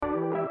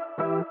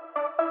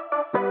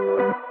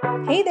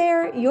Hey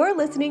there, you're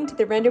listening to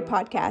the Render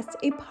Podcast,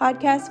 a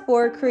podcast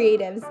for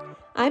creatives.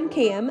 I'm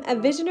Cam, a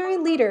visionary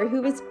leader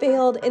who has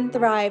failed and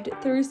thrived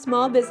through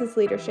small business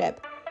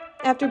leadership.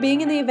 After being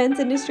in the events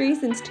industry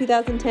since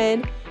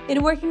 2010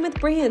 and working with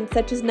brands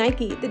such as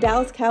Nike, the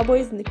Dallas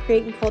Cowboys, and the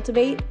Create and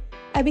Cultivate,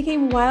 I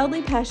became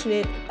wildly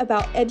passionate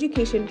about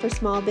education for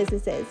small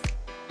businesses.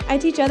 I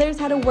teach others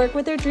how to work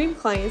with their dream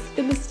clients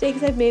through the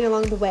mistakes I've made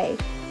along the way.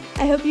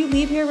 I hope you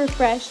leave here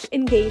refreshed,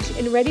 engaged,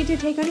 and ready to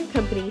take on your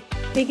company,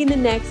 making the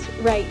next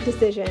right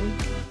decision.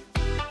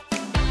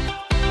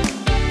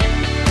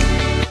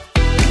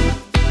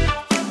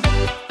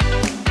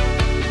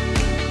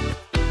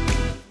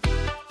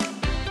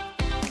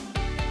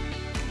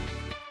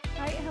 All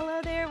right,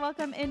 hello there.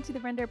 Welcome into the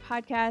Render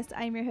Podcast.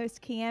 I'm your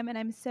host, Cam, and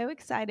I'm so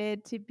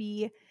excited to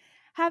be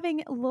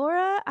having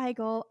Laura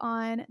Eigel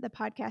on the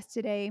podcast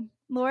today.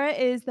 Laura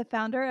is the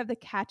founder of the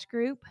Catch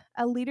Group,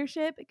 a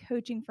leadership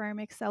coaching firm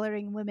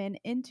accelerating women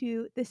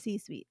into the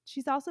C-suite.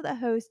 She's also the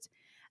host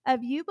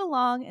of You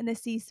Belong in the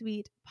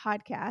C-Suite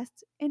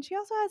podcast, and she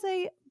also has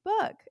a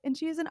book, and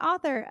she is an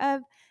author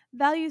of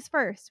Values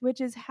First, which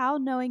is how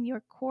knowing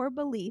your core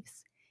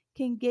beliefs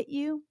can get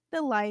you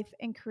the life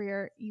and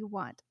career you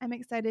want. I'm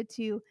excited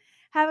to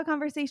have a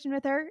conversation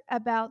with her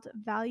about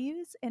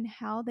values and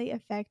how they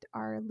affect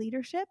our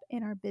leadership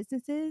and our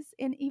businesses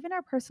and even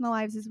our personal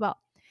lives as well.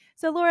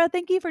 So, Laura,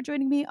 thank you for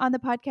joining me on the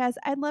podcast.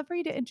 I'd love for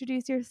you to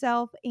introduce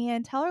yourself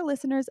and tell our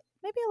listeners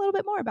maybe a little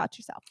bit more about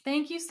yourself.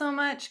 Thank you so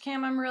much,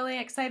 Cam. I'm really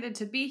excited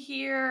to be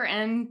here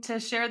and to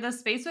share this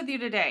space with you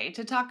today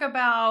to talk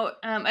about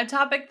a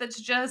topic that's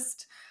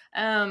just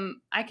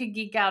I could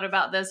geek out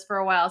about this for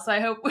a while. So I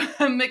hope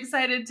I'm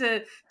excited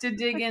to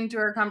dig into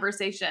our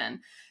conversation.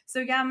 So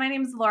yeah, my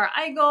name is Laura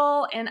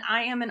Eigel, and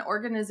I am an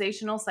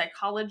organizational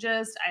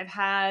psychologist. I've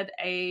had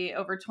a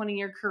over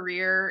 20-year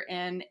career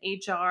in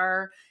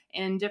HR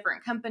in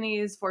different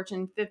companies,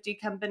 Fortune 50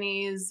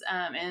 companies,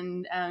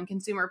 and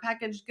consumer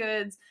packaged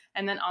goods.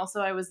 And then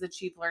also I was the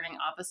chief learning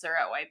officer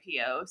at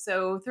YPO.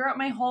 So throughout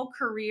my whole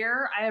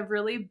career, I have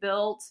really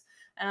built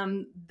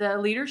the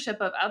leadership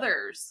of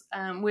others,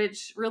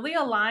 which really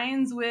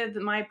aligns with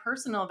my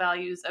personal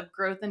values of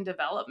growth and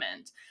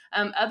development.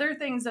 Other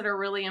things that are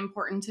really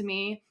important to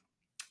me: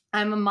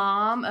 I'm a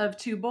mom of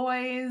two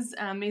boys,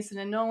 Mason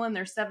and Nolan.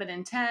 They're 7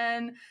 and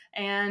 10.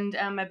 And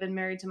I've been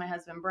married to my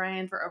husband,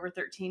 Brian, for over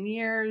 13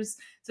 years.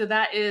 So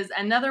that is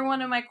another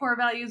one of my core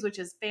values, which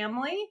is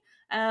family.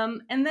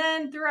 And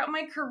then throughout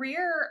my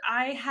career,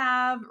 I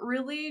have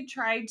really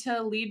tried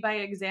to lead by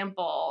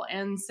example.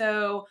 And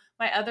so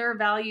my other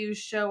values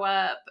show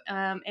up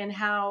in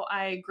how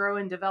I grow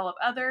and develop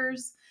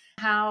others,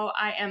 how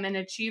I am an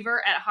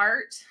achiever at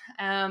heart,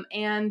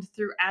 and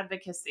through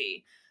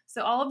advocacy.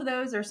 So all of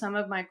those are some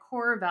of my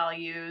core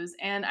values.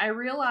 And I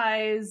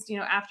realized,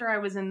 after I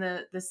was in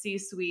the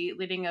C-suite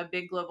leading a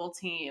big global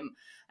team,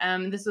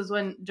 this was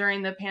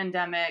during the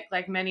pandemic,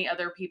 like many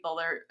other people,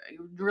 they're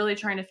really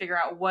trying to figure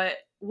out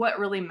what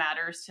really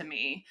matters to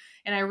me.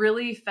 And I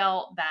really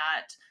felt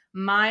that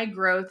my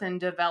growth and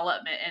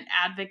development and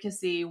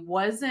advocacy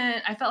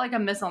I felt like a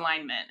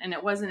misalignment, and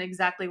it wasn't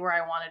exactly where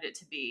I wanted it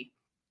to be.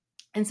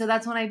 And so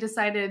that's when I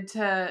decided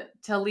to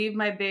leave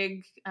my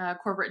big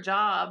corporate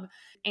job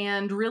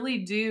and really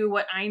do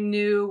what I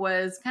knew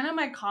was kind of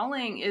my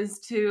calling, is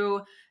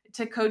to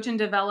coach and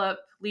develop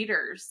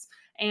leaders.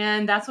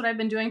 And that's what I've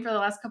been doing for the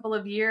last couple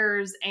of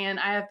years. And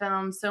I have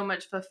found so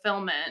much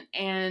fulfillment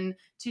in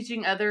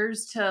teaching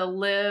others to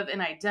live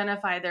and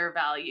identify their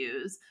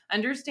values,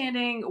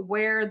 understanding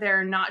where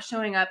they're not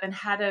showing up and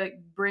how to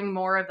bring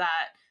more of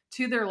that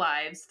to their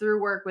lives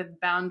through work with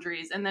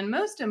boundaries. And then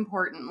most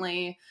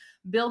importantly,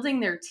 building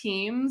their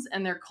teams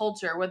and their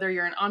culture, whether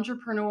you're an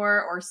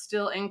entrepreneur or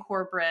still in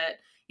corporate,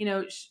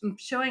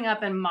 showing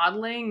up and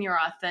modeling your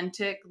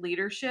authentic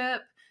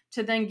leadership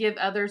to then give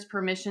others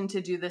permission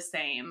to do the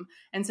same.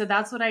 And so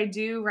that's what I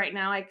do right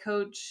now. I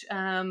coach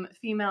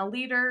female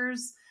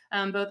leaders,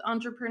 both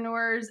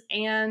entrepreneurs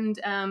and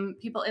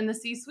people in the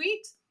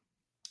C-suite.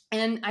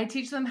 And I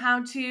teach them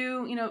how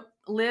to,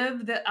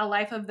 live a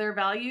life of their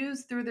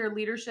values through their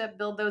leadership,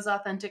 build those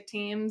authentic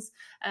teams.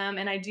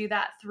 And I do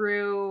that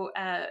through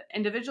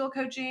individual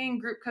coaching,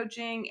 group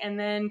coaching, and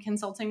then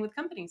consulting with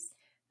companies.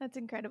 That's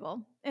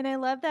incredible. And I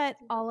love that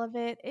all of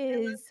it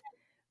is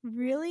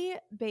really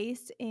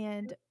based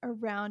and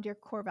around your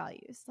core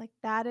values. Like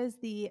that is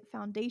the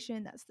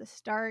foundation, that's the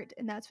start,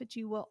 and that's what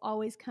you will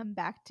always come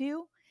back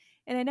to.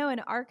 And I know in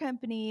our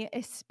company,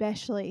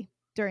 especially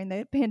during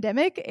the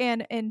pandemic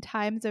and in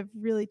times of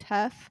really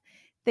tough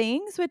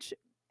things, which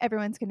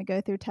everyone's going to go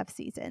through tough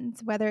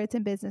seasons, whether it's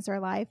in business or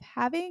life,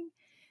 having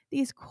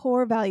these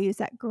core values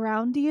that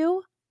ground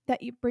you,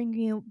 that you bring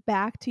you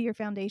back to your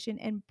foundation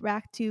and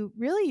back to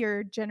really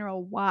your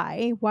general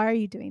why. Why are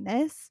you doing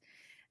this?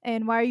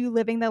 And why are you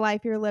living the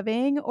life you're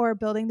living or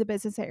building the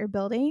business that you're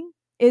building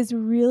is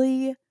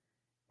really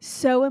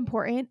so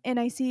important. And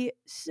I see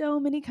so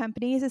many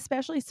companies,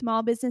 especially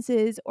small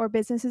businesses or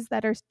businesses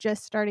that are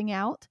just starting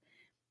out,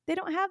 they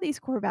don't have these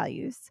core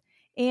values.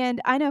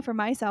 And I know for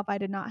myself, I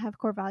did not have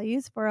core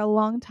values for a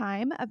long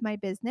time of my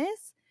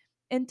business.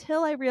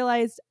 until I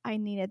realized I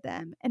needed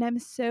them. And I'm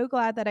so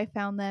glad that I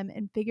found them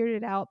and figured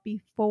it out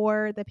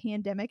before the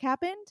pandemic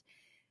happened.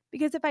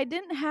 Because if I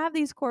didn't have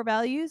these core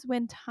values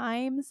when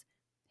times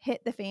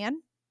hit the fan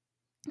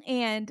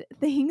and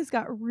things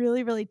got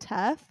really, really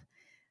tough,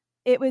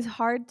 it was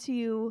hard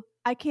to,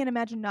 I can't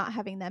imagine not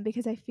having them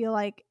because I feel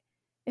like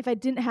if I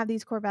didn't have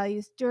these core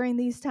values during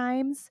these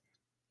times,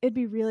 it'd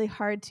be really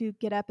hard to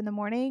get up in the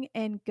morning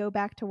and go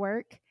back to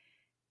work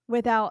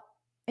without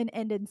an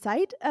end in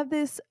sight of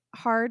this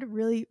hard,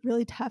 really,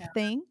 really tough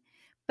thing.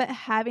 But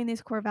having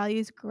these core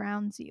values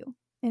grounds you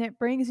and it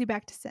brings you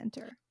back to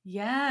center.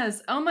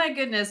 Yes. Oh my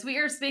goodness. We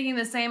are speaking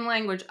the same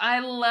language. I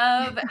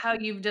love how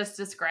you've just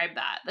described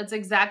that. That's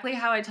exactly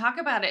how I talk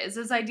about it. Is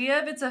this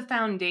idea of it's a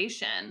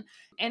foundation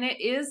and it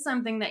is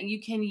something that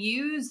you can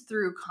use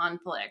through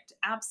conflict.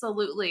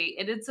 Absolutely.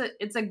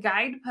 It's a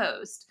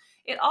guidepost.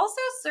 It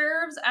also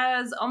serves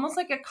as almost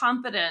like a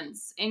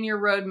confidence in your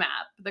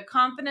roadmap, the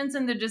confidence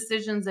in the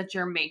decisions that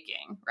you're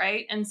making,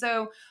 right? And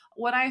so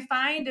what I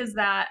find is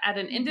that at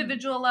an Mhm.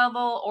 individual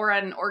level or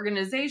at an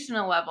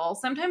organizational level,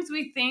 sometimes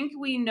we think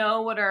we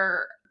know what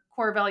our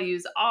core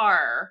values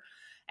are.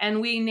 And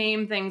we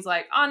name things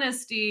like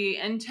honesty,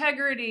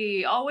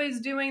 integrity, always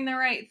doing the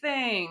right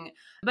thing.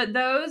 But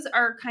those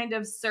are kind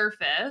of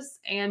surface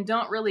and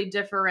don't really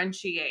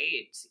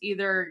differentiate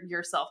either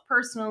yourself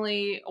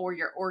personally or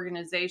your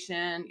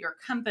organization, your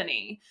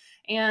company.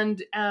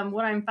 And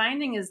what I'm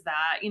finding is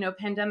that,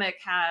 pandemic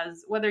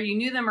has, whether you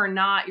knew them or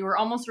not, you were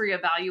almost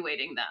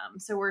reevaluating them.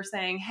 So we're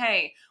saying,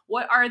 hey,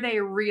 what are they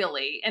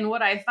really? And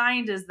what I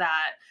find is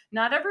that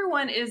not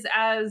everyone is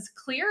as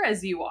clear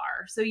as you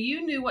are. So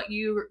you knew what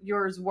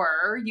yours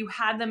were, you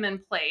had them in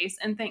place,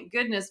 and thank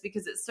goodness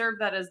because it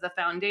served that as the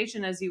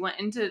foundation as you went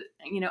into,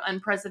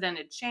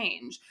 unprecedented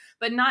change.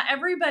 But not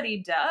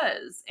everybody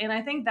does. And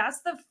I think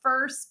that's the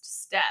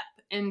first step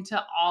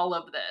into all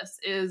of this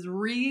is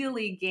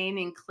really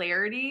gaining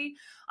clarity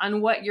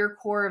on what your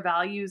core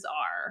values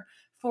are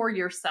for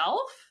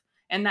yourself.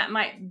 And that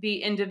might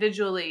be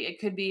individually, it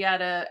could be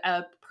at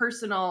a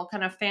personal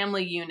kind of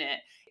family unit.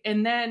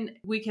 And then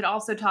we could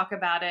also talk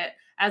about it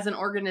as an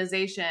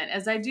organization.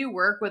 As I do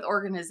work with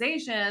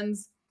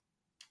organizations,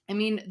 I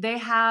mean, they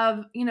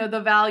have,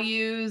 the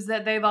values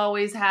that they've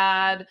always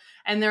had,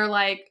 and they're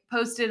like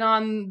posted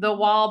on the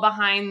wall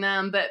behind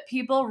them, but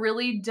people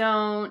really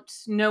don't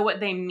know what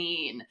they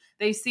mean.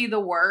 They see the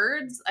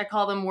words. I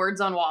call them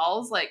words on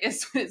walls. Like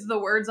it's the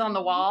words on the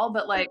Mhm. wall,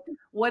 but like,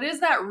 what does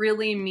that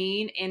really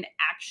mean in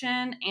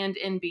action and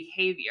in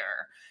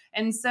behavior?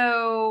 And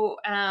so,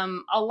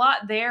 a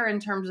lot there in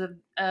terms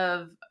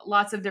of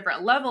lots of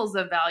different levels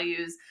of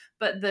values,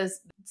 but this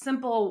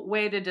simple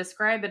way to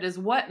describe it is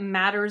what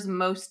matters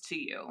most to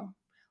you.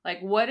 Like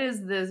what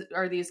is this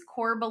are these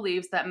core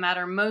beliefs that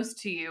matter most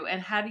to you,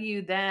 and how do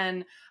you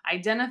then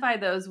identify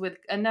those with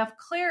enough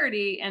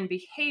clarity and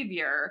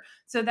behavior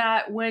so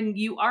that when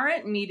you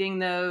aren't meeting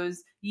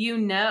those,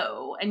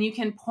 and you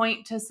can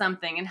point to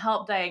something and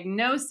help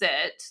diagnose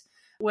it,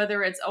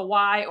 whether it's a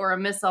why or a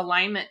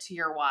misalignment to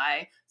your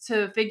why,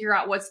 to figure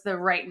out what's the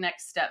right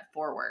next step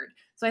forward.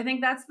 So I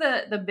think that's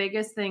the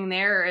biggest thing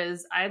there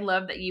is I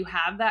love that you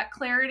have that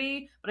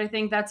clarity, but I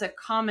think that's a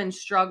common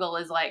struggle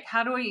is like,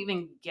 how do I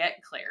even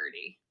get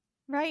clarity?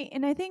 Right.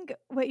 And I think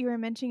what you were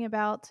mentioning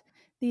about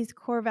these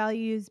core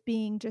values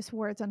being just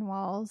words on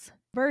walls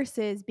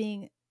versus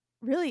being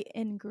really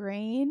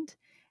ingrained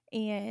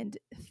and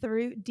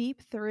through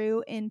deep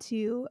through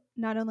into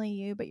not only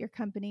you, but your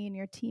company and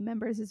your team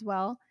members as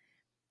well,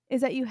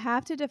 is that you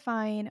have to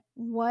define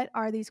what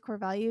are these core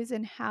values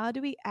and how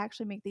do we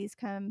actually make these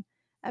come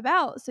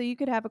about. So you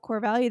could have a core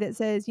value that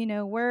says,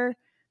 we're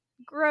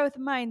growth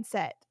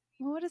mindset.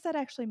 Well, what does that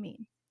actually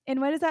mean?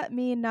 And what does that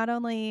mean not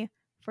only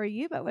for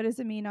you, but what does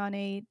it mean on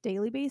a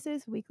daily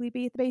basis, weekly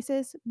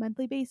basis,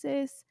 monthly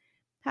basis?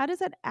 How does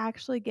that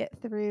actually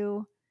get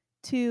through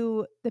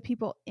to the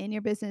people in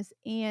your business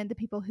and the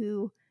people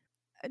who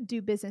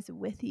do business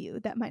with you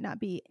that might not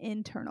be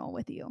internal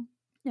with you?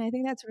 And I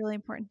think that's really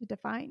important to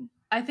define.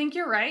 I think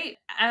you're right.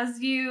 As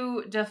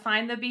you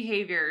define the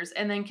behaviors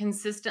and then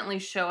consistently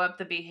show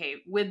up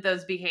with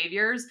those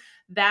behaviors,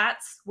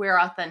 that's where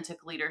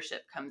authentic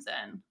leadership comes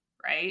in,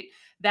 right?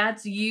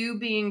 That's you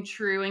being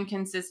true and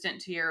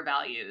consistent to your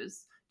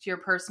values, to your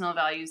personal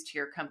values, to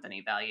your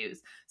company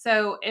values.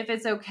 So, if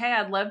it's okay,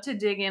 I'd love to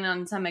dig in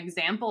on some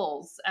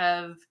examples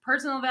of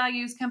personal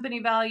values, company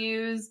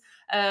values,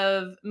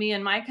 of me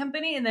and my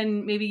company, and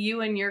then maybe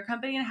you and your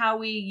company and how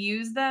we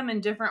use them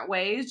in different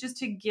ways just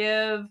to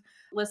give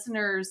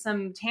listeners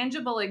some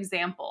tangible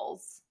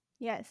examples.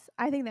 Yes,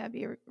 I think that would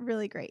be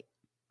really great.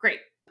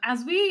 Great.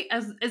 As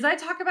I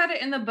talk about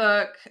it in the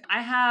book,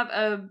 I have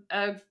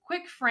a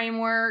quick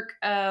framework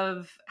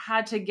of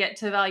how to get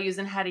to values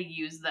and how to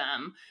use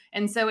them.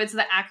 And so it's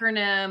the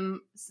acronym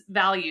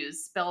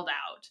values spelled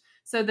out.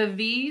 So the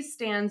V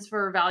stands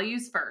for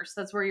values first.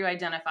 That's where you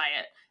identify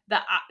it.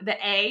 The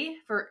A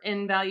for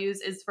in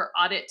values is for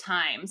audit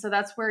time. So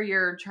that's where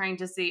you're trying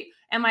to see,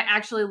 am I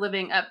actually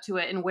living up to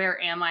it and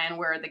where am I and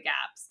where are the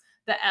gaps?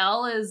 The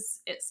L is,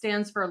 it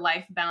stands for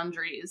life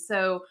boundaries.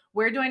 So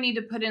where do I need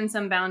to put in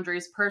some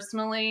boundaries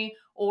personally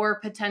or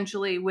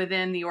potentially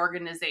within the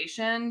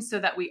organization so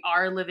that we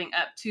are living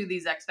up to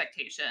these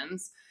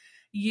expectations?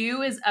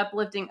 U is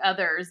uplifting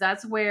others.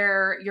 That's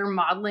where you're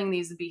modeling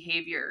these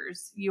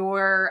behaviors.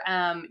 You're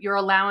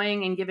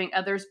allowing and giving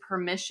others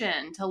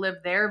permission to live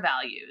their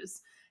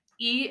values.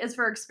 E is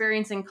for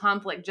experiencing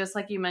conflict, just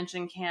like you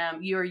mentioned,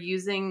 Cam. You are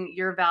using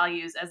your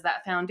values as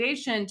that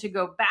foundation to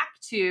go back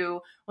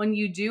to when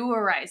you do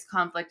arise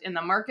conflict in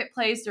the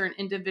marketplace or in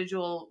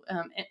individual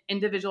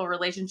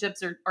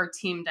relationships or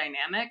team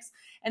dynamics.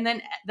 And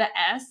then the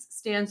S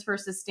stands for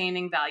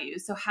sustaining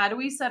values. So how do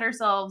we set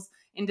ourselves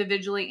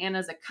individually and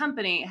as a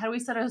company? How do we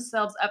set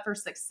ourselves up for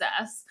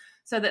success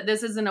so that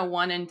this isn't a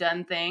one and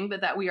done thing,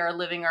 but that we are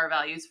living our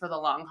values for the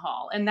long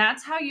haul? And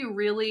that's how you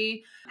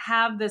really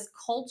have this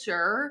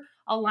culture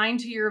aligned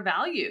to your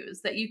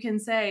values, that you can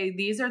say,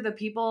 these are the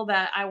people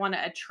that I want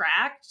to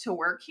attract to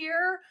work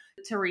here,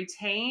 to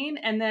retain,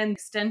 and then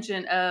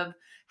extension of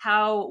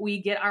how we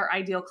get our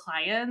ideal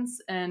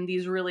clients and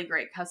these really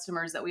great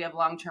customers that we have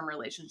long-term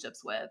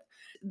relationships with.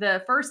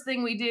 The first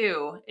thing we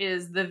do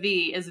is the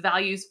V is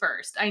values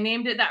first. I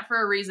named it that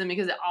for a reason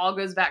because it all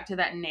goes back to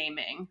that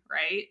naming,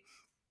 right?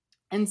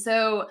 And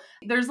so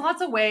there's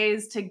lots of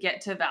ways to get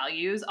to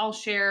values. I'll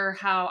share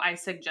how I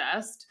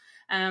suggest.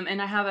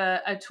 And I have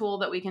a tool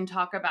that we can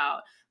talk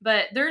about.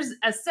 But there's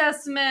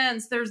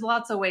assessments, there's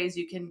lots of ways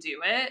you can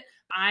do it.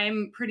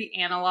 I'm pretty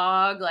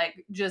analog,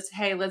 like just,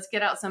 hey, let's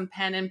get out some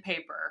pen and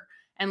paper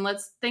and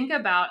let's think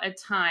about a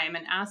time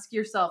and ask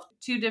yourself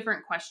two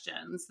different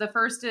questions. The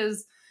first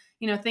is,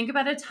 think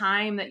about a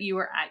time that you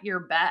were at your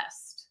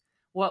best.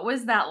 What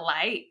was that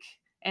like?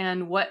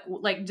 And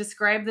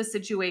describe the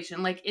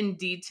situation, like in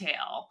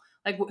detail.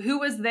 Like, who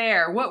was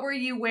there? What were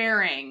you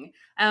wearing?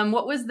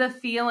 What was the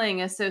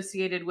feeling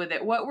associated with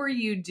it? What were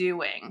you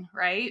doing?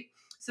 Right?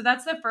 So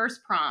that's the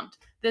first prompt.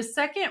 The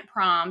second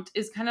prompt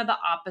is kind of the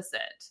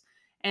opposite.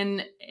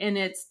 And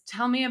it's,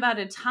 tell me about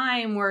a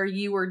time where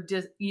you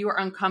were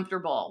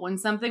uncomfortable, when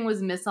something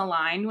was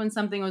misaligned, when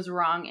something was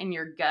wrong in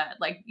your gut.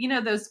 Like,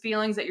 those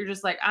feelings that you're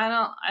just like,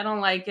 I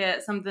don't like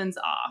it. Something's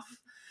off.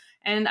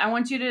 And I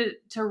want you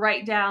to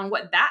write down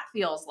what that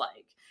feels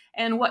like.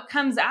 And what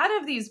comes out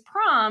of these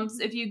prompts,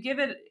 if you give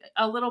it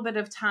a little bit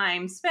of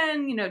time,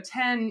 spend,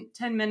 10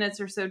 minutes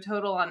or so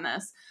total on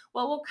this,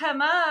 what will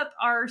come up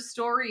are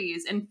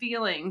stories and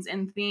feelings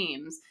and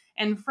themes.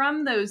 And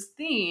from those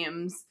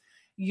themes,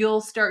 you'll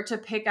start to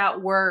pick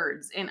out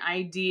words and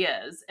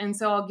ideas. And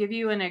so I'll give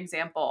you an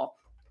example.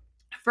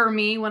 For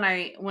me, when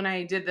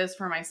I did this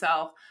for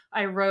myself,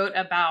 I wrote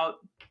about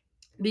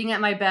being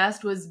at my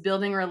best was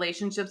building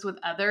relationships with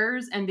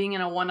others and being in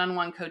a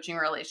one-on-one coaching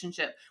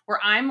relationship where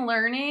I'm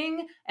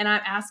learning and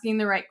I'm asking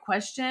the right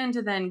question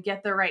to then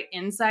get the right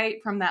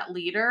insight from that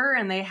leader.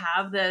 And they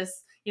have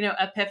this,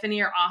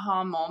 epiphany or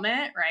aha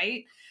moment,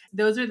 right?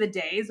 Those are the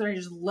days where I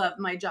just love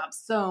my job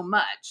so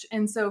much.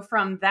 And so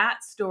from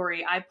that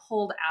story, I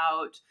pulled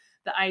out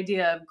the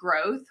idea of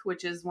growth,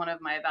 which is one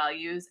of my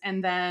values,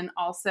 and then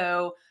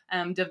also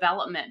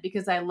development,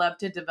 because I love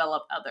to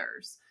develop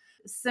others.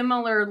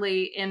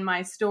 Similarly, in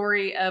my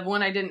story of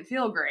when I didn't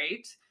feel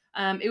great,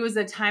 it was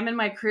a time in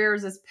my career, it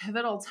was this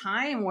pivotal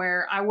time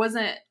where I was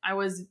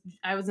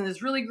in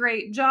this really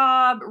great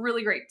job,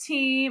 really great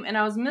team, and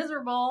I was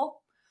miserable,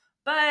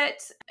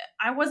 but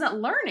I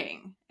wasn't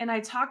learning. And I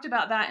talked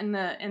about that in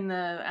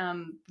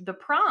the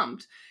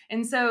prompt.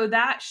 And so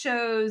that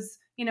shows,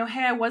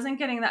 hey, I wasn't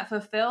getting that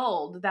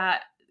fulfilled,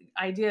 that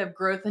idea of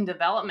growth and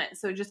development.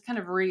 So it just kind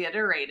of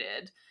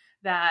reiterated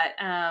that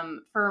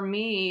for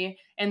me,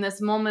 in this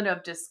moment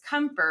of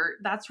discomfort,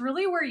 that's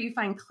really where you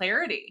find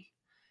clarity.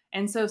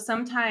 And so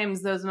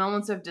sometimes those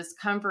moments of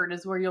discomfort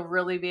is where you'll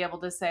really be able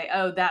to say,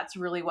 oh, that's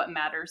really what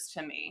matters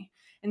to me.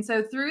 And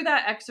so through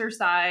that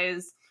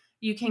exercise,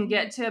 you can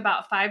get to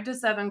about 5 to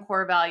 7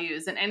 core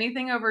values. And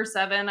anything over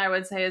 7, I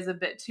would say, is a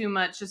bit too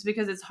much, just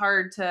because it's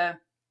hard to,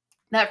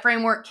 that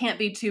framework can't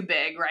be too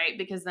big, right?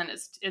 Because then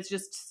it's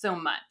just so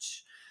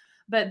much.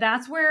 But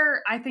that's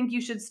where I think you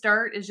should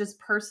start, is just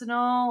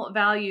personal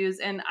values.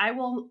 And I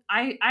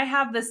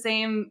have the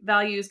same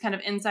values kind of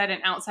inside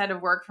and outside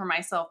of work for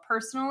myself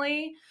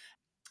personally.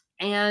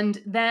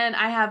 And then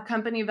I have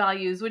company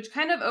values, which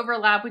kind of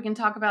overlap. We can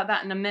talk about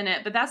that in a minute,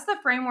 but that's the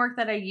framework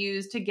that I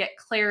use to get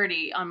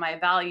clarity on my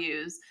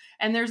values.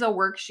 And there's a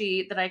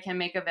worksheet that I can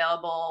make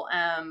available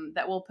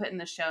that we'll put in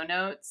the show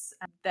notes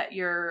that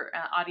your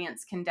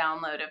audience can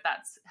download if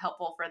that's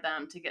helpful for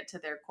them to get to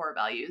their core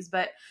values.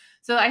 But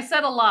so I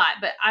said a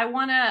lot, but I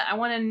want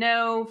to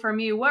know from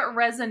you what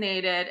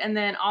resonated, and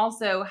then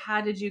also,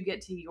 how did you get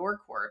to your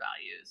core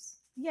values?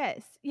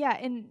 Yes. Yeah.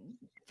 And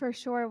for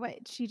sure,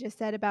 what she just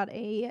said about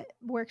a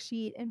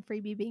worksheet and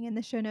freebie being in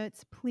the show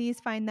notes, please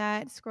find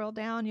that. Scroll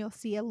down. You'll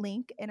see a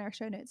link in our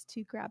show notes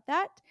to grab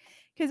that,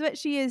 because what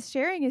she is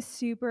sharing is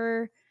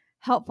super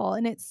helpful.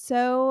 And it's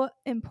so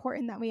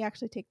important that we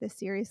actually take this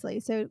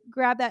seriously. So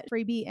grab that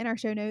freebie in our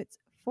show notes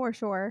for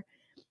sure.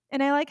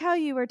 And I like how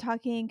you were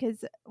talking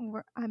because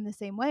I'm the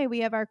same way. We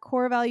have our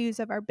core values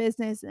of our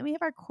business and we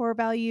have our core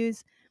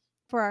values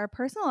for our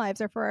personal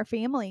lives or for our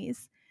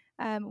families.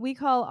 We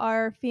call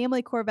our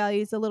family core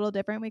values a little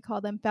different. We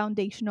call them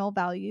foundational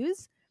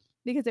values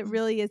because it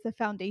really is the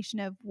foundation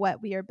of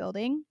what we are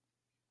building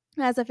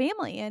as a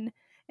family and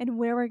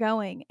where we're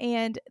going.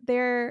 And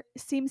there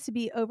seems to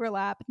be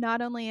overlap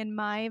not only in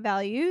my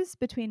values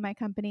between my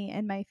company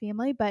and my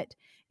family, but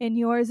in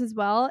yours as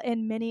well.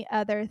 And many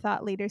other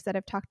thought leaders that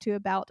I've talked to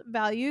about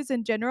values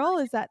in general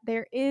is that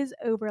there is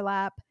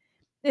overlap,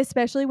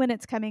 especially when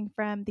it's coming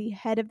from the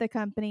head of the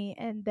company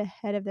and the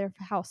head of their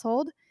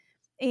household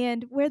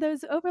and where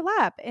those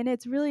overlap. And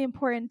it's really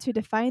important to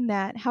define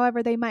that.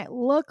 However, they might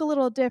look a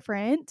little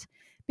different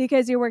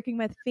because you're working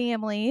with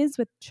families,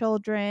 with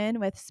children,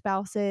 with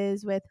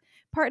spouses, with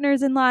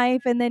partners in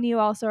life. And then you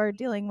also are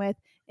dealing with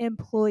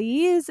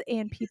employees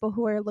and people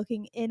who are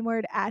looking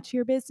inward at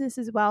your business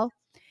as well.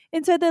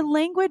 And so the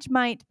language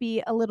might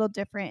be a little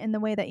different in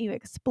the way that you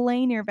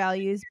explain your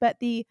values, but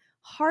the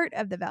heart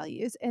of the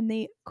values and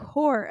the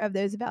core of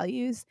those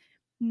values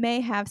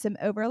may have some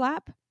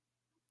overlap.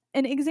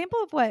 An example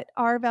of what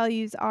our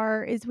values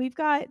are is we've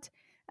got,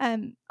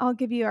 I'll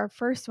give you our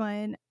first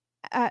one.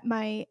 At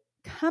my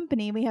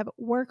company, we have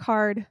work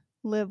hard,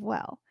 live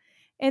well.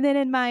 And then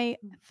in my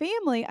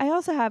family, I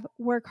also have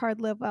work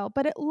hard, live well,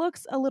 but it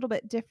looks a little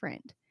bit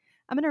different.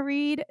 I'm going to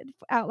read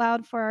out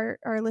loud for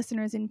our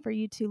listeners and for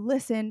you to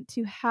listen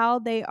to how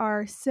they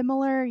are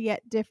similar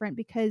yet different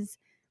because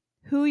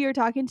who you're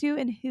talking to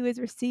and who is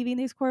receiving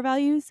these core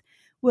values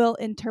will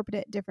interpret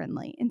it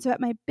differently. And so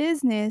at my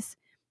business,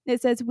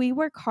 it says we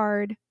work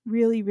hard,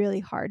 really, really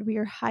hard. We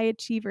are high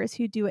achievers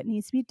who do what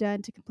needs to be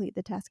done to complete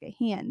the task at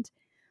hand.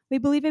 We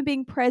believe in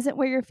being present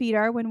where your feet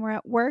are. When we're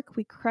at work,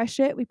 we crush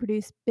it. We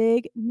produce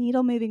big,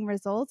 needle moving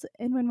results.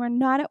 And when we're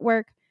not at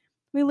work,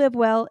 we live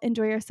well,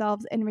 enjoy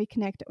ourselves, and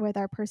reconnect with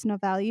our personal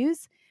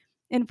values.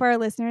 And for our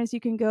listeners, you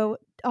can go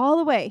all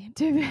the way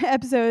to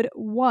episode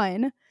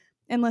 1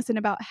 and listen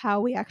about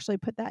how we actually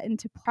put that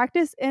into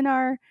practice in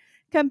our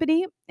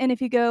company. And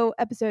if you go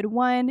episode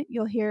 1,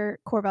 you'll hear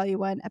core value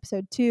 1,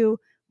 episode 2,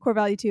 core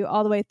value 2,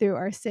 all the way through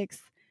our 6th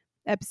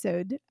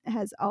episode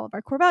has all of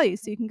our core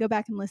values. So you can go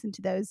back and listen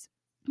to those.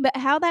 But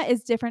how that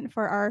is different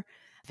for our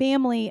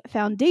family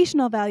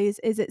foundational values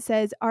is it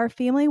says our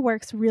family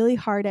works really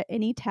hard at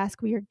any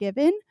task we are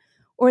given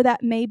or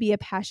that may be a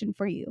passion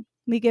for you.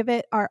 We give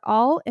it our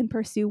all and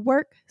pursue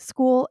work,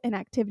 school, and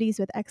activities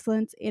with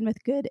excellence and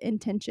with good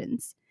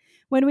intentions.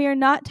 When we are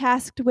not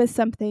tasked with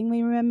something,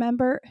 we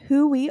remember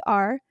who we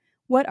are,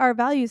 what our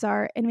values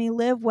are, and we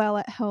live well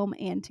at home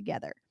and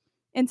together.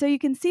 And so you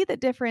can see the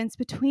difference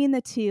between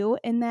the two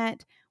in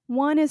that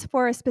one is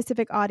for a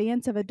specific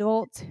audience of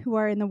adults who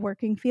are in the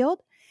working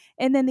field,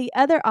 and then the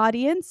other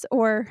audience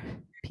or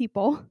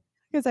people,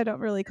 because I don't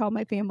really call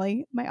my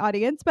family my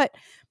audience, but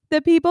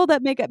the people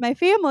that make up my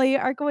family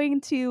are going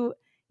to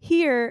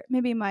hear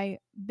maybe my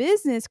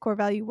business core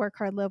value, work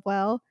hard, live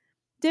well,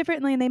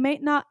 differently, and they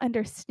might not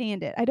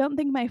understand it. I don't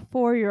think my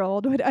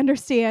 4-year-old would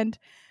understand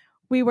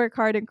we work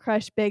hard and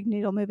crush big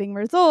needle moving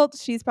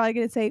results. She's probably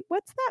going to say,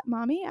 "What's that,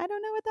 mommy? I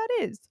don't know what that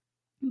is."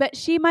 But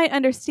she might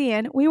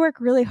understand we work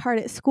really hard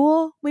at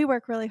school. We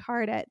work really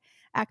hard at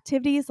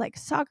activities like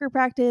soccer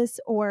practice,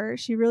 or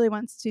she really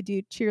wants to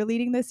do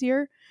cheerleading this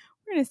year.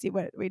 We're going to see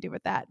what we do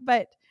with that.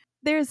 But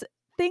there's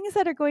things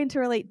that are going to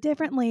relate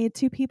differently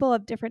to people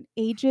of different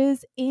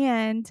ages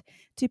and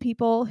to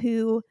people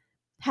who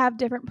have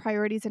different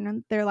priorities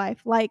in their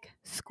life, like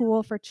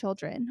school for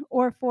children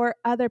or for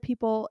other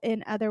people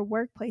in other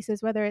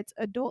workplaces, whether it's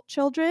adult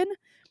children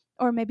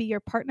or maybe your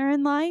partner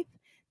in life.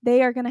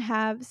 They are going to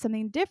have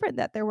something different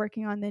that they're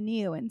working on than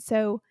you. And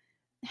so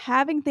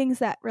having things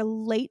that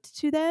relate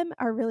to them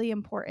are really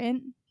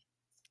important.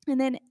 And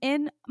then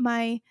in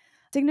my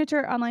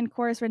signature online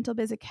course, Rental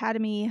Biz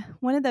Academy,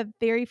 one of the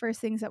very first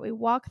things that we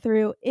walk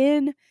through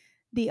in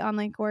the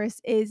online course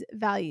is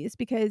values,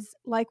 because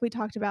like we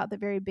talked about at the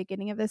very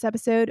beginning of this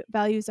episode,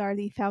 values are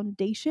the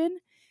foundation.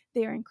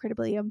 They are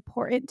incredibly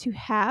important to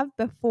have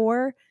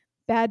before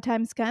bad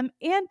times come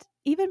and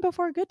even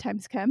before good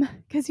times come,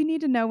 because you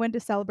need to know when to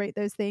celebrate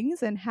those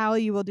things and how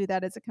you will do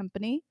that as a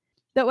company.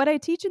 But what I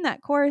teach in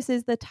that course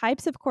is the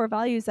types of core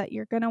values that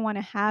you're going to want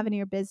to have in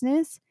your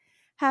business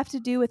have to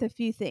do with a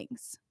few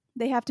things.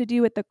 They have to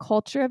do with the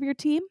culture of your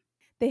team.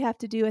 They have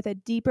to do with a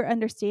deeper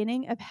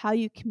understanding of how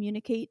you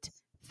communicate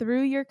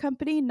through your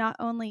company, not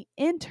only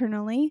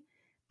internally,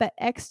 but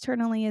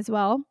externally as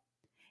well.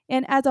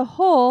 And as a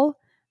whole,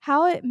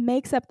 how it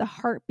makes up the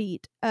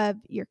heartbeat of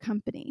your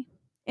company.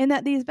 And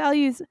that these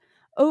values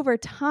over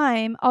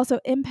time also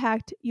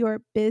impact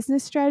your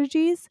business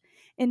strategies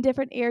in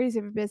different areas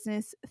of your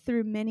business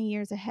through many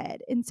years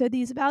ahead. And so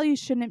these values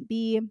shouldn't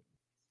be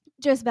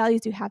just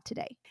values you have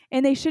today.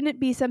 And they shouldn't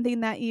be something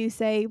that you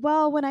say,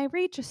 well, when I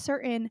reach a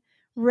certain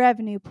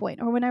revenue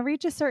point, or when I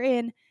reach a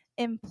certain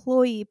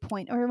employee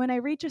point, or when I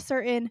reach a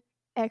certain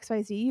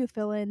XYZ, you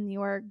fill in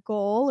your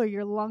goal or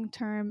your long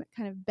term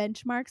kind of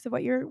benchmarks of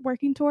what you're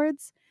working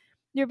towards.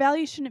 Your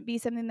values shouldn't be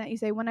something that you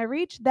say, when I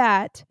reach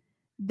that,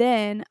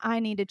 then I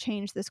need to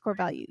change this core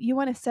value. You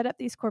want to set up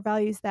these core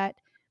values that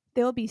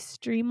they'll be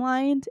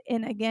streamlined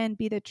and again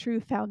be the true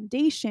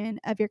foundation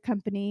of your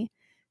company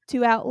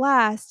to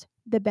outlast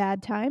the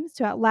bad times,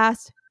 to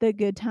outlast the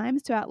good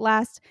times, to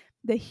outlast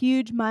the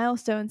huge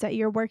milestones that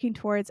you're working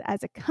towards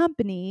as a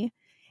company.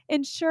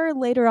 And sure,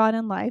 later on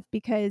in life,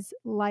 because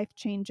life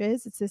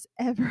changes, it's this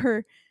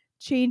ever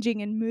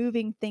changing and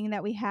moving thing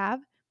that we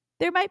have,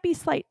 there might be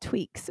slight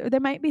tweaks or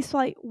there might be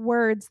slight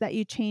words that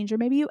you change, or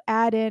maybe you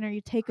add in or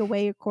you take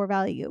away a core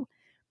value.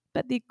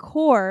 But the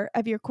core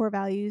of your core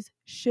values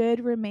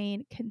should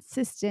remain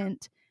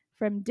consistent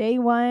from day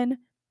one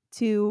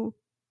to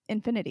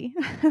infinity,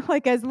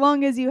 like as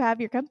long as you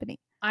have your company.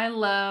 I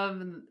love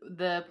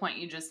the point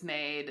you just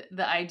made.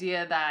 The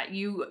idea that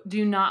you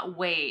do not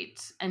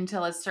wait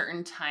until a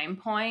certain time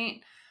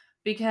point,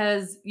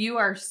 because you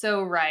are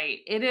so right.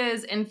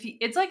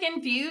 It's like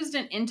infused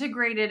and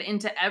integrated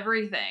into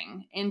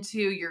everything,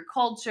 into your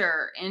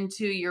culture,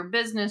 into your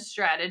business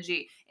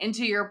strategy,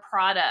 into your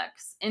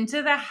products,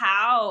 into the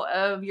how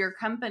of your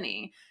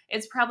company.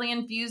 It's probably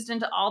infused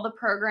into all the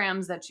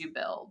programs that you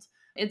build.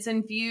 It's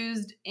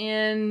infused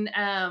in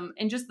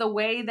just the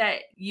way that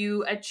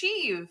you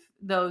achieve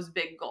those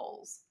big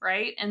goals,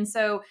 right? And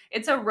so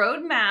it's a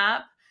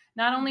roadmap,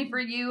 not only for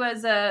you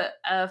as a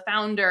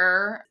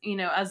founder,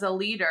 as a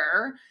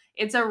leader.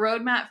 It's a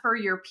roadmap for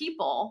your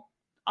people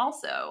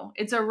also.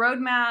 It's a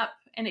roadmap,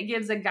 and it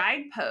gives a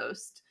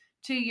guidepost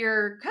to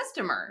your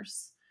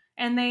customers,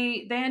 and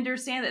they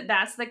understand that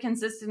that's the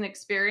consistent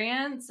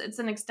experience. It's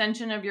an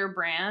extension of your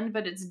brand,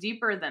 but it's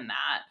deeper than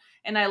that.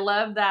 And I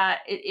love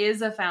that it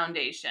is a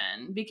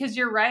foundation, because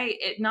you're right.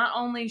 It not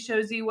only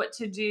shows you what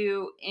to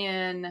do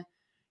in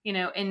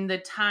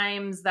the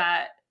times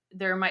that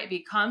there might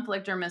be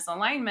conflict or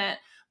misalignment,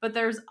 but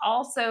there's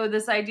also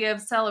this idea of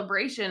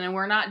celebration, and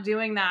we're not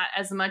doing that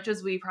as much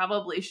as we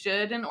probably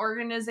should in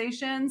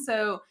organizations.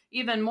 So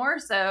even more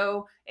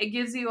so, it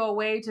gives you a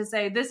way to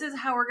say, this is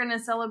how we're going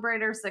to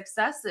celebrate our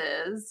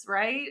successes,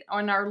 right?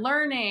 On our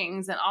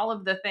learnings and all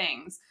of the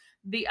things.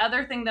 The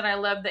other thing that I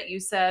love that you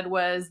said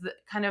was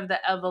kind of the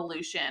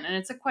evolution. And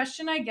it's a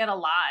question I get a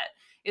lot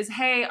is,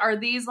 hey, are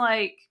these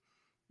like,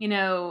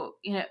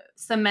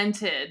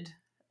 cemented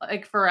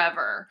like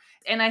forever?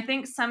 And I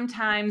think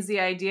sometimes the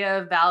idea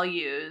of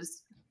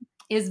values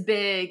is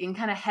big and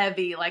kind of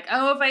heavy. Like,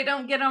 oh, if I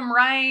don't get them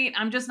right,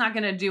 I'm just not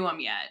going to do them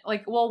yet.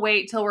 Like, we'll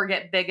wait till we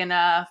get big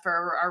enough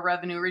or our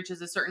revenue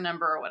reaches a certain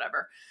number or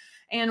whatever.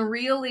 And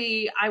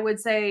really, I would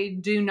say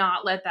do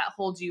not let that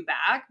hold you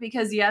back,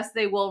 because yes,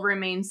 they will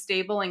remain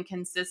stable and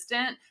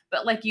consistent.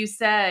 But like you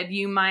said,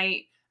 you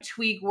might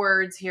tweak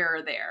words here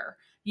or there.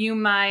 You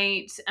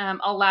might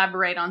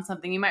elaborate on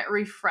something. You might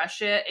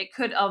refresh it. It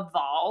could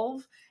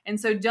evolve. And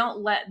so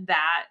don't let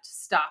that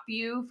stop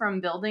you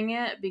from building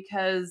it,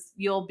 because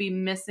you'll be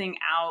missing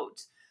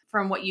out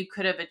from what you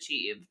could have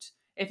achieved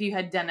if you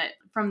had done it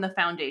from the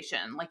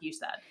foundation, like you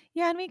said.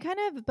 Yeah, and we kind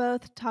of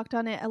both talked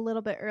on it a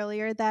little bit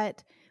earlier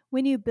that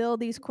when you build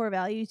these core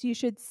values, you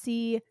should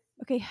see,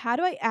 okay, how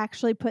do I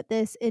actually put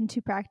this into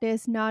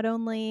practice? Not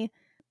only,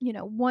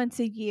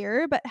 once a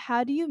year, but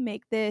how do you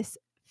make this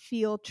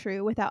feel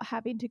true without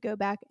having to go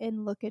back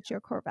and look at your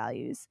core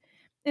values?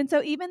 And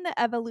so even the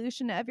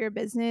evolution of your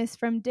business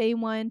from day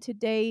 1 to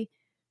day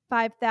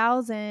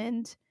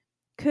 5,000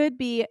 could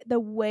be the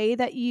way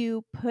that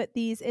you put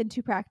these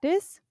into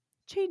practice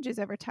changes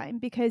over time,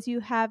 because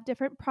you have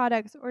different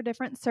products or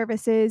different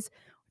services,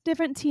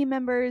 different team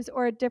members,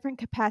 or a different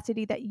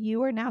capacity that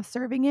you are now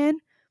serving in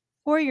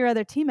or your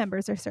other team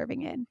members are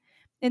serving in.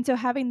 And so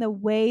having the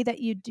way that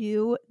you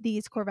do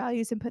these core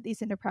values and put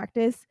these into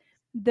practice,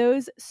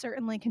 those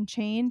certainly can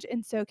change,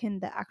 and so can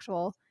the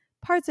actual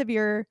parts of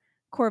your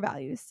core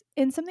values.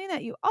 And something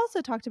that you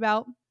also talked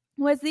about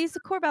was these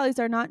core values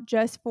are not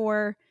just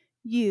for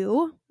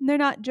you, they're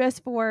not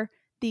just for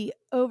the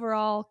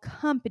overall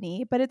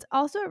company, but it's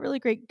also a really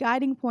great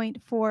guiding point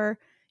for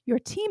your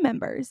team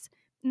members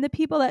and the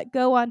people that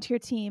go onto your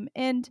team.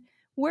 And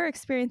we're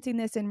experiencing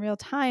this in real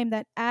time,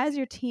 that as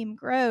your team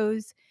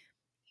grows,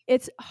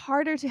 it's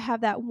harder to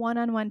have that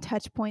one-on-one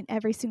touch point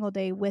every single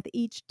day with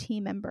each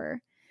team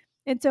member.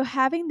 And so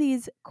having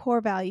these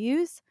core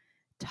values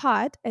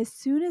taught as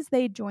soon as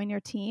they join your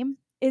team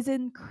is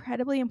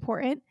incredibly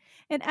important.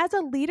 And as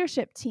a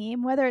leadership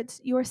team, whether it's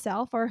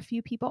yourself or a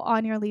few people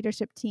on your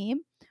leadership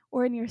team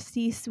or in your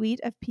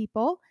C-suite of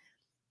people,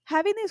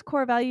 having these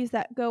core values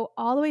that go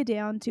all the way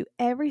down to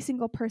every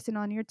single person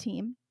on your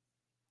team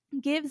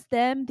gives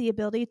them the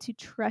ability to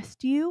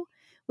trust you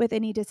with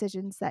any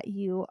decisions that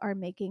you are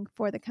making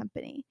for the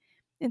company.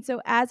 And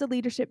so, as a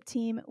leadership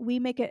team, we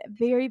make it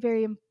very,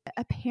 very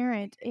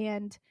apparent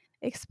and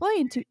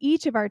explain to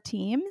each of our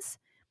teams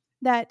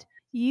that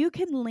you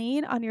can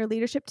lean on your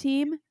leadership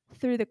team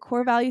through the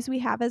core values we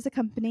have as a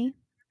company,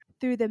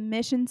 through the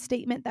mission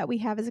statement that we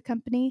have as a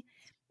company,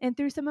 and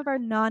through some of our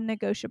non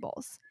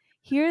negotiables.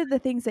 Here are the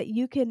things that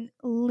you can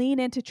lean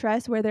into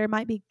trust where there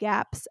might be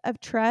gaps of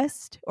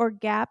trust or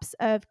gaps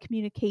of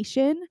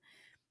communication.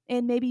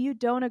 And maybe you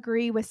don't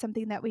agree with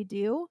something that we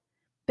do,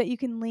 but you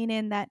can lean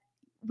in that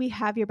we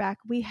have your back.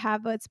 We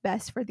have what's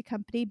best for the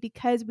company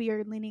because we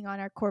are leaning on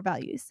our core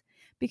values,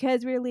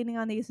 because we're leaning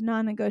on these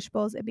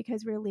non-negotiables, and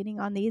because we're leaning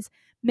on these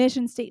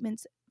mission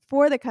statements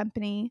for the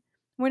company.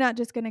 We're not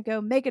just going to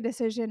go make a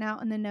decision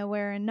out in the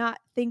nowhere and not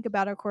think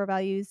about our core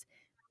values.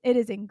 It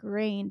is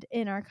ingrained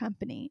in our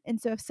company.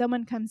 And so if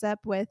someone comes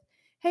up with,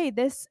 hey,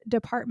 this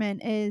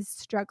department is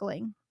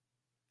struggling,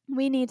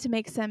 we need to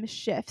make some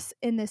shifts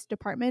in this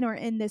department or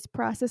in this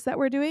process that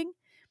we're doing,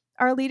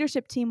 our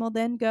leadership team will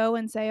then go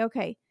and say,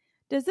 okay,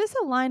 does this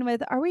align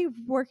with, are we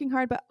working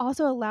hard but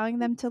also allowing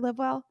them to live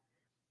well?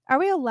 Are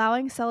we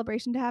allowing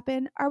celebration to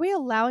happen? Are we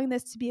allowing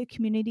this to be a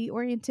community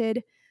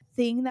oriented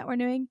thing that we're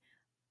doing?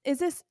 Is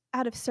this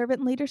out of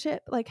servant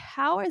leadership? Like,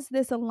 how is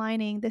this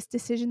aligning this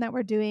decision that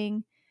we're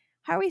doing?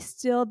 How are we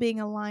still being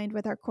aligned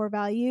with our core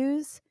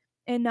values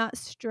and not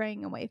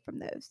straying away from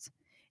those?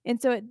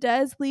 And so it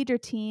does lead your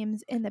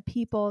teams and the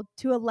people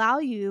to allow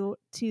you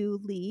to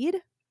lead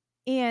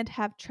and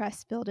have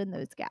trust filled in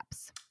those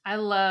gaps. I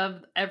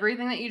love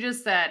everything that you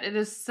just said. It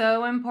is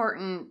so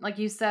important. Like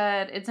you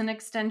said, it's an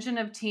extension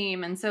of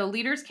team. And so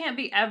leaders can't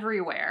be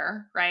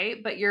everywhere,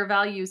 right? But your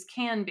values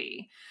can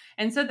be.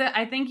 And so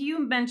I think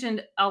you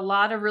mentioned a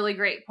lot of really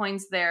great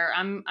points there.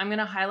 I'm going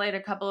to highlight a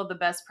couple of the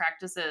best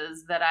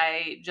practices that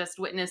I just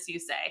witnessed you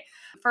say.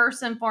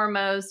 First and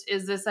foremost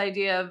is this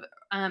idea of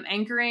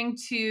anchoring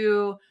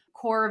to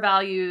core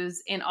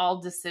values in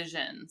all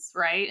decisions,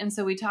 right? And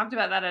so we talked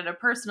about that at a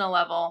personal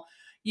level.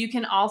 You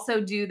can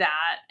also do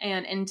that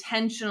and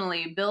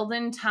intentionally build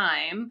in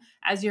time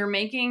as you're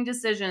making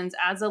decisions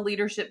as a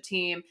leadership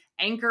team,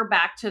 anchor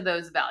back to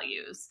those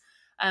values.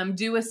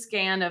 Do a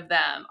scan of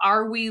them.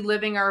 Are we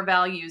living our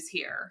values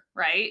here?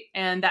 Right.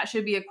 And that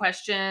should be a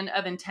question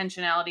of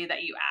intentionality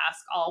that you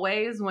ask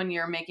always when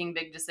you're making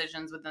big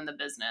decisions within the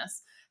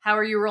business. How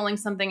are you rolling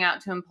something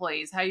out to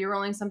employees? How are you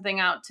rolling something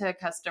out to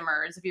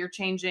customers? If you're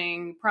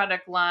changing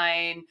product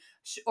line,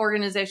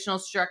 organizational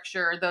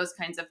structure, those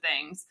kinds of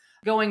things.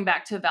 Going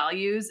back to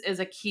values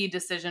is a key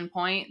decision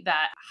point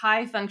that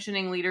high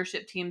functioning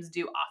leadership teams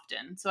do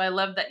often. So I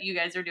love that you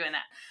guys are doing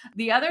that.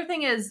 The other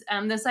thing is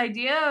this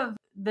idea of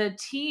the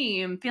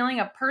team feeling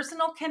a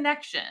personal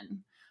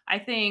connection, I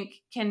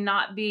think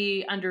cannot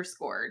be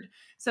underscored.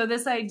 So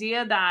this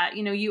idea that,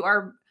 you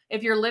are,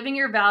 if you're living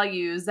your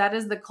values, that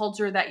is the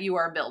culture that you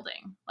are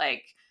building.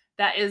 Like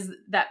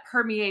that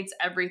permeates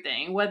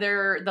everything,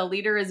 whether the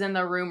leader is in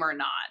the room or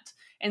not.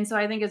 And so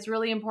I think it's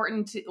really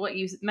important to what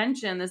you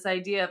mentioned, this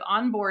idea of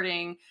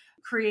onboarding,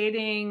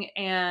 creating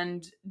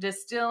and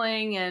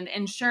distilling and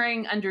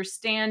ensuring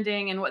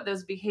understanding and what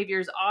those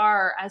behaviors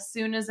are as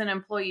soon as an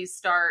employee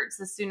starts,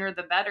 the sooner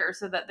the better,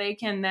 so that they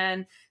can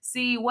then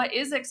see what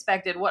is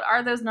expected, what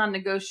are those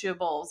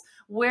non-negotiables,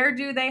 where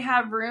do they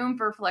have room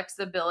for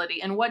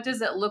flexibility, and what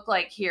does it look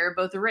like here,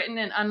 both written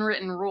and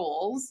unwritten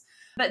rules.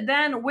 But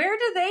then where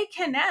do they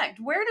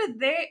connect? Where do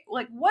they,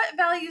 like, what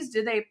values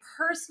do they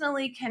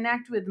personally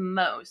connect with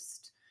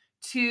most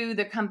to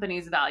the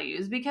company's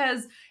values?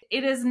 Because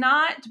it is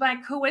not by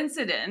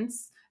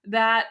coincidence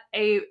that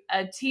a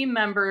team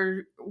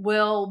member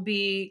will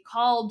be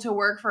called to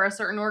work for a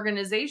certain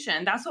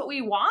organization. That's what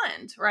we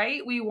want,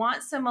 right? We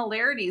want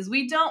similarities.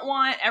 We don't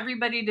want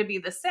everybody to be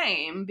the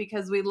same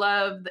because we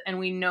love and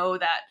we know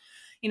that,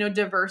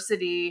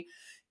 diversity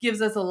gives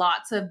us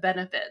lots of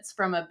benefits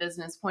from a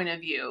business point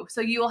of view.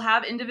 So you will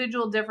have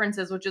individual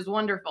differences, which is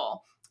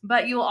wonderful,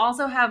 but you'll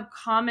also have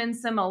common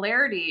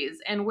similarities.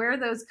 And where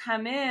those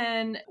come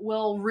in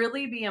will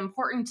really be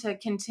important to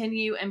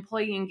continue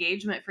employee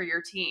engagement for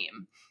your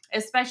team,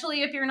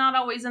 especially if you're not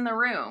always in the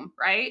room,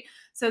 right?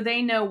 So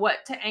they know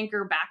what to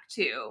anchor back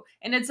to.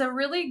 And it's a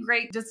really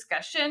great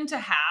discussion to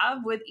have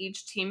with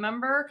each team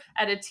member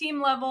at a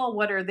team level.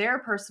 What are their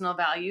personal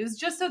values,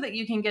 just so that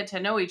you can get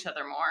to know each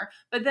other more?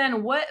 But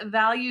then what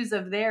values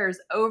of theirs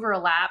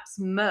overlaps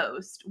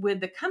most with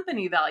the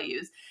company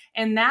values?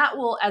 And that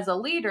will, as a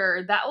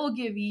leader, that will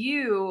give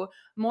you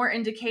more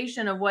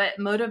indication of what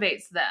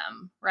motivates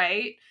them,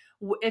 right?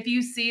 If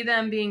you see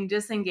them being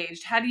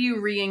disengaged, how do you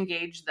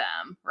re-engage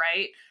them,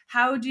 right?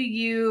 How do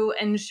you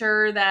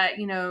ensure that,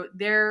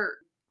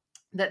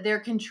 they're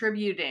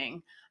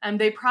contributing? And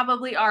they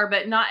probably are,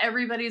 but not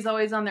everybody's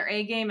always on their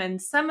A game. And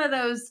some of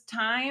those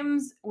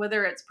times,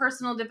 whether it's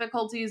personal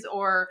difficulties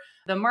or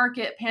the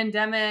market,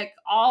 pandemic,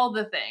 all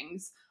the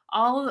things,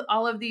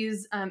 all of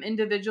these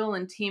individual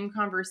and team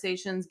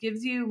conversations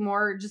gives you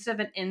more just of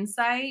an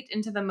insight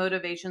into the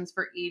motivations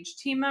for each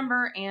team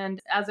member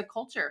and as a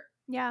culture.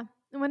 Yeah.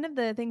 One of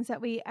the things that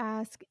we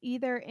ask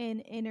either in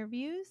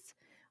interviews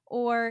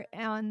or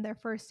on their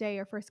first day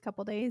or first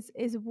couple days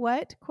is,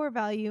 what core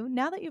value,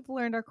 now that you've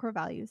learned our core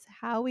values,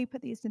 how we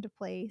put these into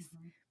place,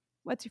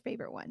 what's your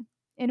favorite one?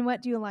 And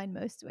what do you align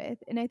most with?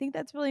 And I think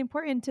that's really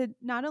important to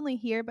not only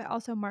hear, but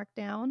also mark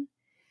down.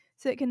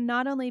 So it can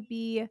not only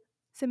be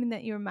something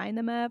that you remind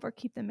them of or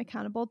keep them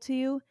accountable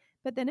to,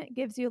 but then it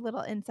gives you a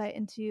little insight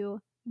into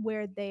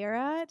where they are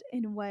at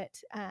and what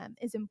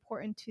is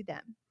important to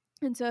them.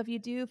 And so if you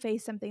do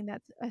face something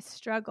that's a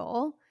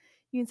struggle,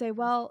 you can say,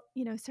 well,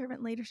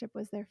 servant leadership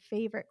was their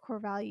favorite core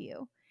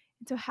value.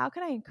 So, how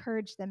can I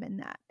encourage them in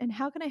that? And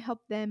how can I help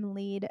them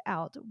lead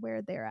out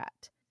where they're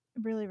at?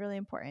 Really, really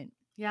important.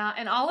 Yeah,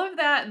 and all of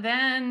that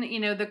then,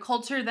 the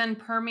culture then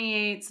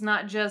permeates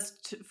not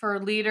just for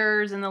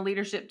leaders and the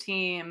leadership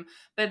team,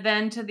 but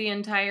then to the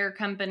entire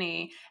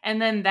company.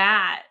 And then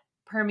that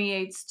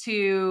permeates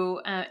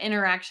to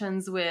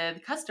interactions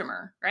with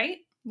customer, right?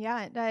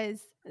 Yeah, it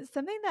does.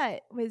 Something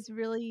that was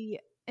really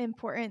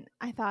important,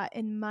 I thought,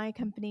 in my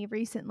company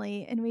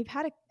recently, and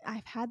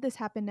I've had this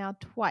happen now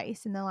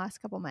twice in the last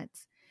couple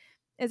months,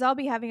 is I'll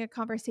be having a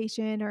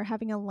conversation or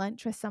having a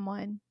lunch with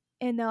someone,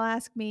 and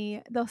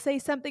they'll say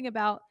something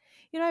about,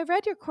 I've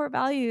read your core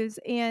values,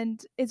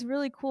 and it's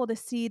really cool to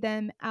see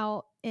them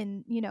out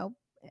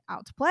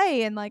to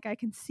play, and like I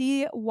can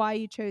see why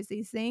you chose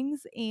these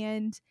things,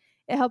 and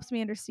it helps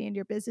me understand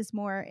your business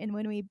more. And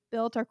when we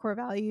built our core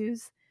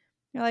values,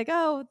 you're like,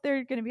 oh,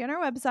 they're going to be on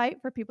our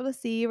website for people to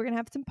see. We're going to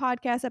have some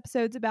podcast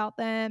episodes about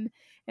them,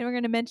 and we're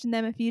going to mention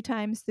them a few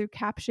times through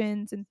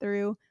captions and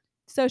through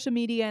social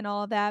media and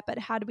all of that. But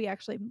how do we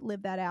actually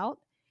live that out?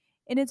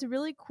 And it's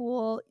really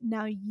cool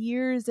now,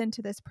 years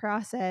into this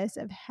process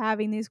of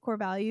having these core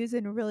values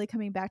and really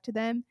coming back to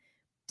them,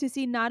 to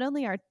see not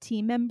only our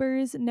team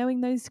members knowing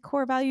those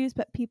core values,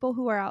 but people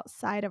who are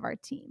outside of our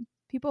team,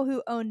 people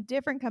who own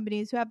different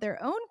companies who have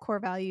their own core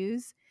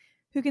values,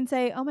 who can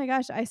say, "Oh my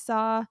gosh, I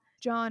saw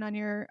John on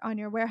your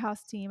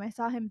warehouse team. I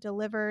saw him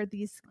deliver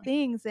these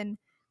things, and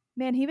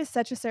man, he was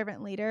such a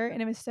servant leader,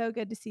 and it was so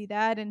good to see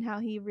that, and how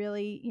he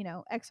really,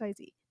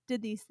 XYZ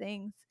did these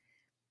things."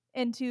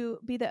 And to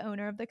be the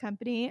owner of the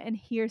company and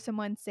hear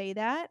someone say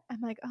that,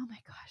 I'm like, "Oh my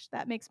gosh,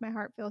 that makes my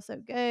heart feel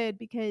so good,"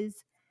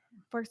 because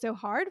I've worked so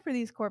hard for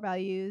these core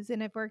values,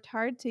 and I've worked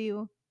hard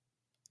to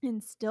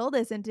instill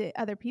this into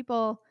other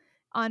people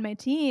on my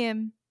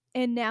team,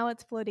 and now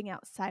it's floating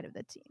outside of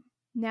the team.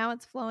 Now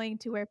it's flowing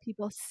to where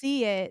people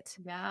see it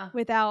Yeah.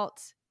 without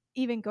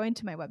even going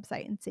to my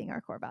website and seeing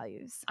our core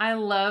values. I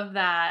love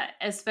that,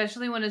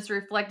 especially when it's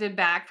reflected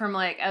back from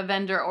like a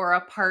vendor or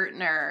a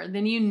partner.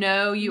 Then you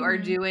are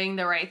Mhm. doing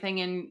the right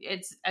thing and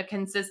it's a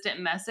consistent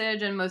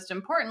message and most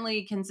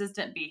importantly,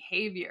 consistent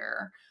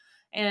behavior.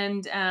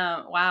 And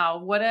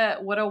wow, what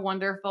a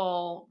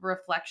wonderful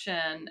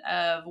reflection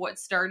of what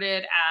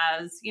started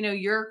as,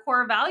 your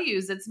core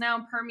values. It's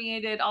now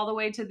permeated all the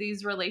way to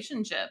these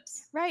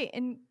relationships. Right,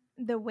 and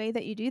the way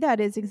that you do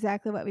that is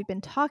exactly what we've been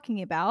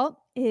talking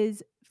about,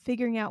 is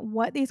figuring out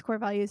what these core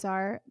values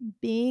are,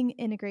 being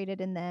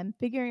integrated in them,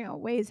 figuring out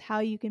ways how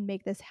you can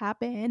make this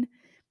happen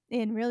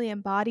and really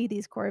embody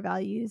these core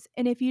values.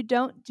 And if you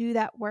don't do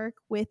that work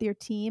with your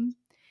team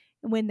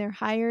when they're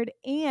hired,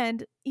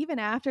 and even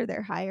after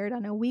they're hired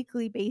on a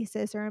weekly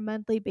basis or a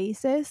monthly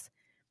basis,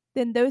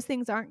 then those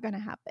things aren't going to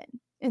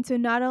happen. And so,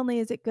 not only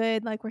is it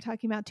good, like we're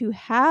talking about, to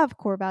have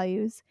core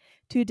values,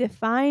 to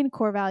define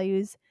core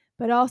values,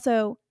 but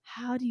also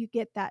how do you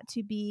get that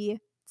to be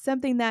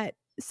something that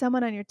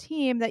someone on your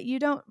team that you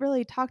don't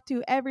really talk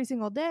to every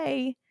single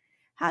day,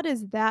 how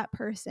does that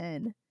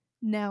person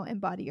now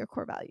embody your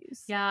core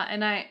values? Yeah,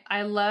 and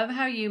I love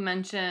how you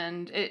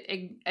mentioned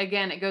it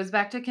again, it goes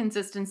back to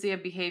consistency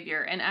of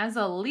behavior. And as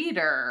a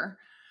leader,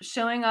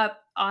 showing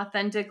up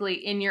authentically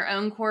in your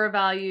own core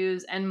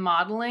values and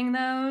modeling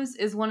those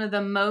is one of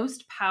the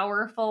most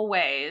powerful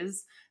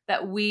ways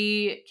that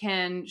we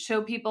can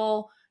show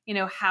people,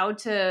 how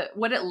to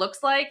what it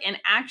looks like in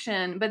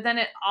action, but then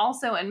it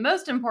also and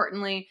most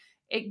importantly,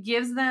 it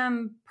gives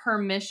them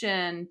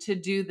permission to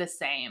do the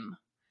same.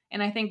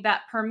 And I think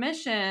that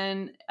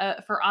permission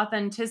for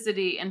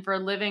authenticity and for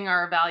living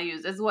our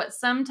values is what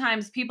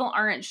sometimes people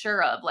aren't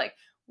sure of. Like,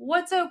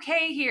 what's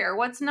okay here?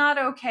 What's not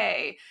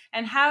okay?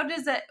 And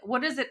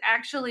what does it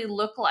actually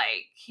look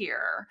like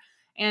here?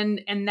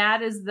 And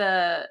that is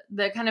the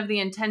kind of the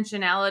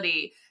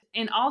intentionality.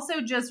 And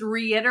also just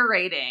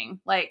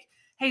reiterating, like,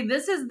 hey,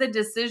 this is the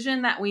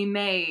decision that we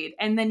made.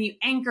 And then you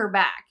anchor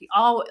back.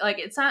 All like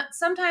it's not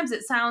sometimes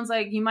it sounds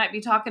like you might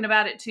be talking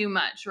about it too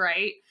much,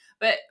 right?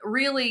 But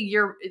really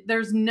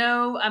there's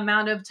no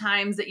amount of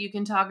times that you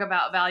can talk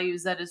about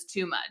values that is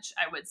too much,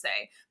 I would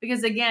say,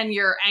 because again,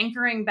 you're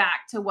anchoring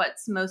back to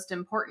what's most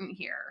important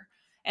here,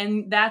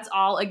 and that's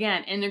all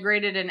again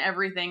integrated in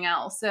everything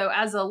else. So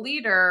as a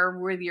leader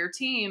with your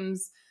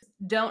teams,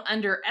 don't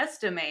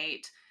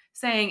underestimate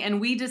saying, and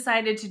we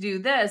decided to do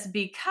this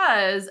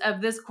because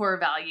of this core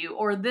value,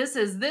 or this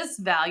is this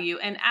value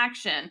and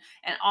action,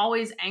 and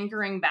always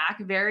anchoring back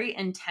very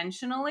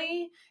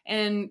intentionally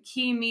in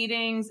key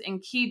meetings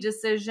and key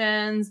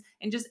decisions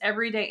and just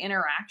everyday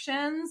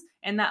interactions.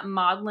 And that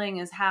modeling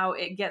is how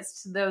it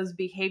gets to those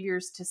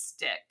behaviors to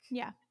stick.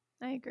 Yeah,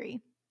 I agree.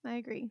 I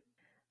agree.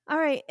 All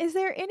right. Is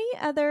there any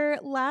other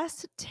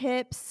last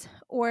tips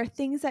or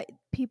things that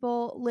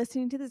people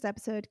listening to this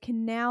episode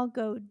can now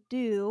go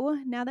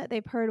do now that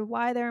they've heard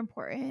why they're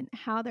important,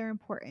 how they're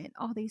important,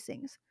 all these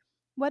things?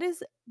 What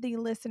is the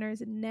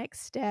listener's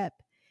next step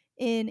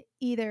in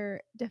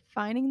either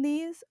defining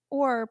these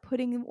or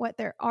putting what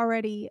their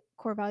already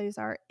core values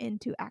are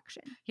into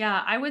action?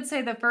 Yeah, I would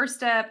say the first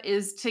step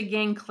is to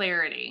gain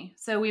clarity.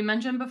 So we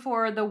mentioned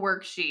before the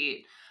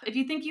worksheet. If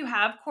you think you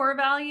have core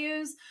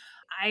values,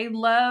 I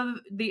love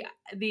the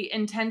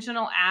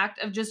intentional act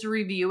of just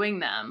reviewing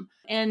them.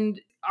 And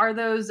are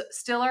those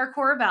still our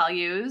core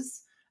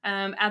values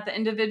at the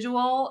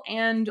individual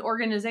and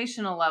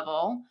organizational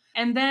level?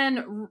 And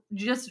then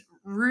just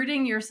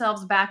rooting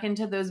yourselves back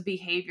into those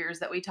behaviors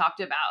that we talked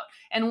about.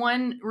 And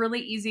one really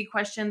easy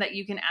question that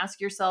you can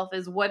ask yourself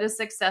is, what does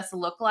success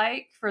look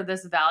like for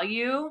this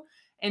value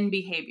and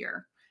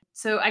behavior?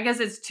 So I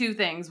guess it's two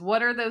things.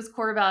 What are those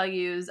core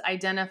values?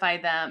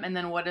 Identify them. And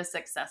then what does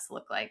success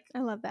look like? I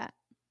love that.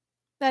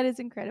 That is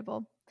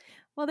incredible.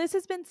 Well, this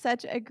has been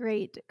such a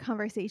great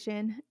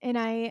conversation, and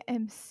I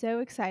am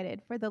so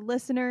excited for the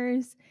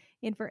listeners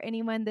and for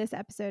anyone this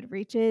episode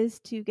reaches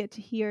to get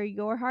to hear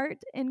your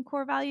heart and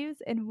core values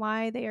and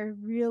why they are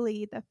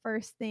really the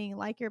first thing,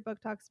 like your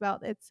book talks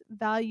about. It's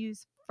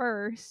values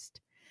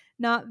first,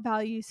 not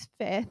values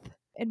fifth,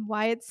 and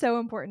why it's so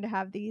important to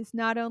have these,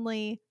 not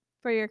only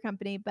for your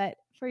company, but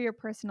for your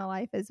personal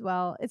life as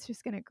well. It's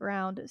just going to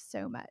ground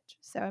so much.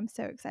 So I'm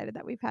so excited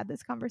that we've had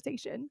this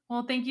conversation.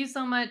 Well, thank you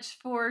so much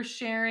for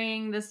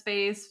sharing the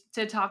space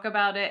to talk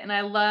about it. And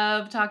I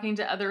love talking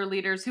to other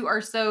leaders who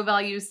are so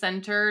value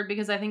centered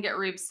because I think it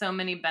reaps so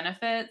many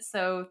benefits.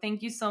 So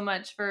thank you so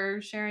much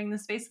for sharing the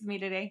space with me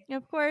today.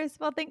 Of course.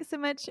 Well, thanks so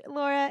much,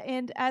 Laura.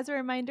 And as a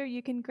reminder,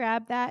 you can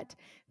grab that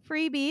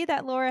freebie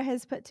that Laura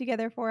has put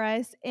together for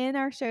us in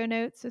our show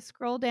notes. So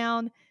scroll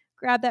down,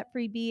 grab that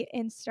freebie,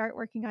 and start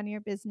working on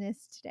your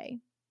business today.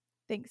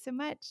 Thanks so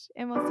much.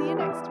 And we'll see you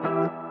next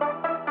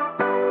week.